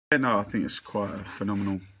Yeah, no, I think it's quite a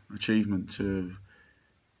phenomenal achievement to,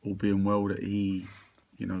 all being well, that he,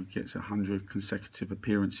 gets 100 consecutive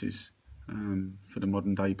appearances for the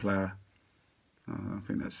modern day player. I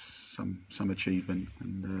think that's some achievement,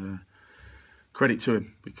 and credit to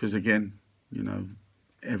him, because again,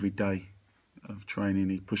 every day of training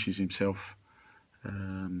he pushes himself.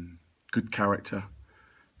 Good character,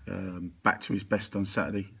 back to his best on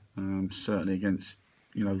Saturday. Certainly against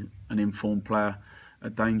an informed player, a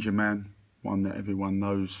danger man, one that everyone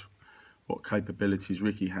knows what capabilities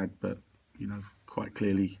Ricky had, but quite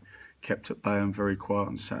clearly kept at bay and very quiet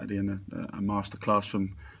on Saturday, and a masterclass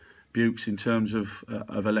from Bukes in terms of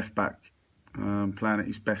a left back playing at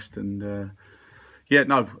his best. And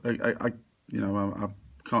I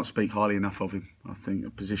can't speak highly enough of him. I think a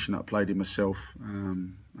position that I played in myself,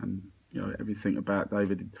 and everything about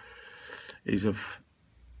David is of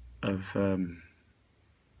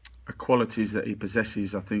qualities that he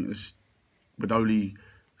possesses. I think would only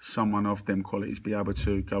someone of them qualities be able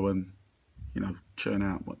to go and churn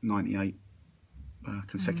out 98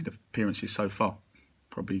 consecutive appearances so far.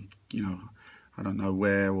 Probably, I don't know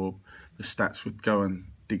where or the stats would go and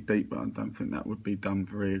dig deep, but I don't think that would be done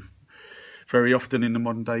very, very often in the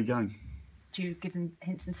modern day game. Do you give them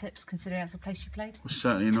hints and tips, considering that's the place you played? Well,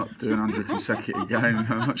 certainly not doing 100 consecutive games.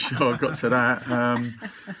 I'm not sure I got to that.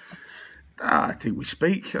 I think we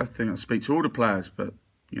speak. I think I speak to all the players, but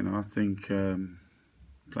I think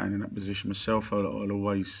playing in that position myself, I'll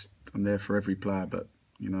always, I'm there for every player. But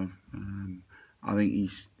I think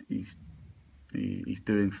he's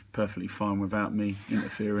doing perfectly fine without me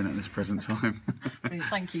interfering at this present time.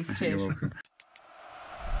 Thank you. Cheers. You're welcome.